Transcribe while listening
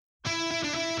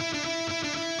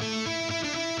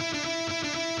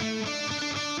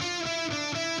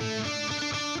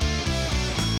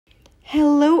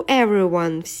Hello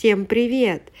everyone, всем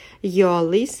привет! You're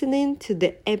listening to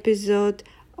the episode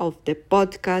of the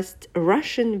podcast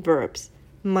Russian Verbs.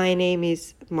 My name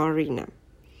is Marina.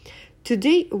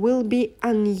 Today will be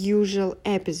unusual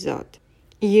episode.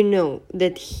 You know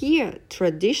that here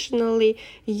traditionally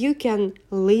you can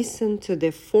listen to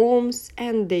the forms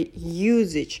and the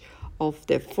usage of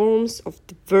the forms of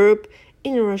the verb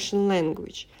in Russian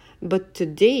language. But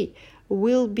today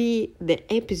will be the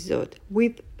episode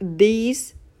with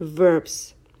these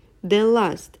verbs. The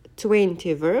last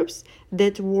 20 verbs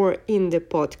that were in the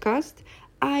podcast,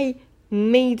 I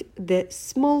made the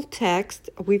small text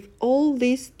with all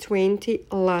these 20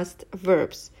 last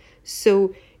verbs.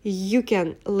 So you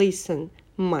can listen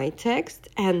my text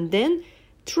and then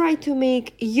try to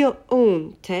make your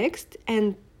own text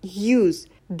and use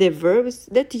the verbs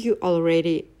that you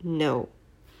already know.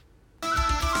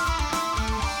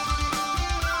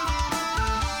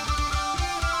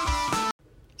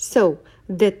 So,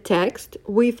 the text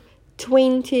with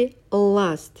 20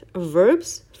 last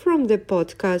verbs from the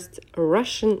podcast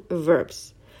Russian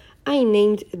Verbs. I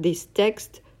named this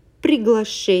text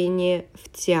 «Приглашение в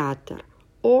театр»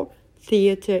 or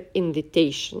 «Theater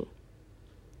Invitation».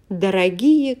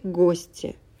 Дорогие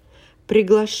гости,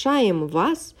 приглашаем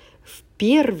вас в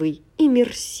первый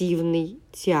иммерсивный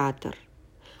театр.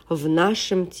 В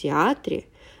нашем театре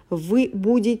вы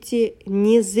будете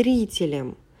не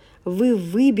зрителем, вы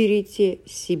выберете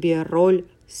себе роль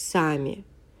сами.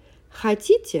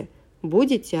 Хотите,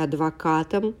 будете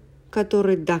адвокатом,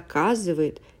 который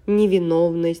доказывает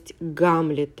невиновность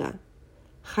Гамлета.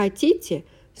 Хотите,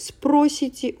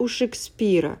 спросите у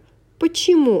Шекспира,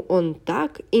 почему он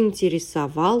так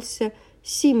интересовался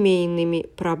семейными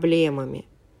проблемами.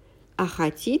 А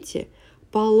хотите,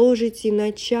 положите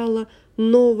начало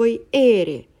новой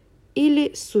эре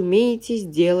или сумеете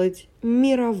сделать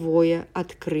мировое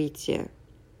открытие.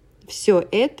 Все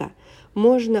это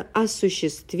можно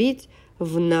осуществить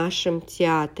в нашем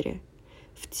театре.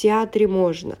 В театре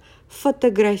можно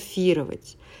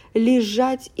фотографировать,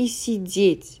 лежать и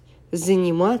сидеть,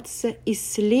 заниматься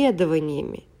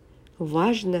исследованиями.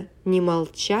 Важно не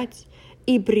молчать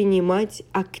и принимать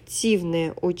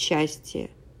активное участие.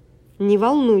 Не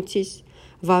волнуйтесь,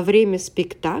 во время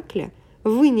спектакля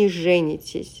вы не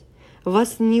женитесь.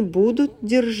 Вас не будут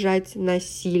держать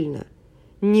насильно,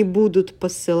 не будут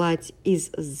посылать из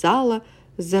зала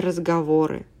за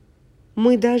разговоры.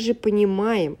 Мы даже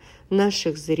понимаем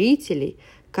наших зрителей,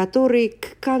 которые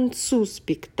к концу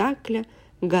спектакля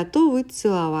готовы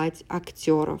целовать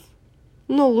актеров.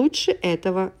 Но лучше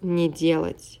этого не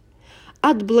делать.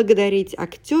 Отблагодарить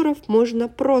актеров можно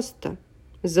просто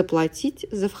заплатить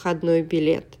за входной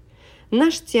билет.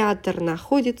 Наш театр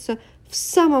находится в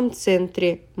самом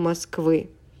центре Москвы.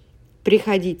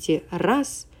 Приходите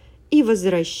раз и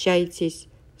возвращайтесь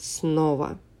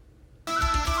снова.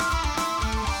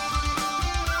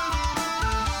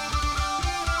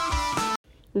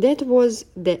 That was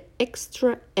the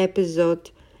extra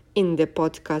episode in the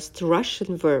podcast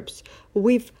Russian Verbs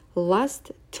with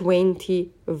last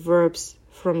 20 verbs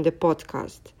from the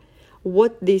podcast.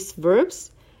 What these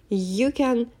verbs? You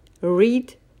can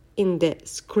read in the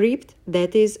script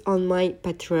that is on my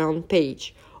Patreon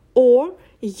page, or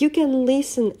you can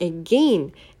listen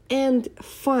again and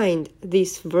find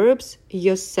these verbs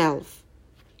yourself.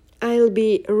 I'll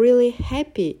be really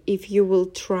happy if you will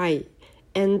try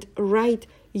and write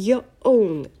your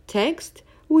own text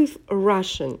with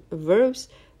Russian verbs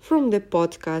from the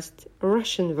podcast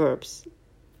Russian Verbs.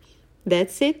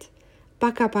 That's it.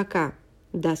 Пока-пока.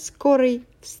 До скорой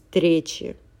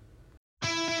встречи.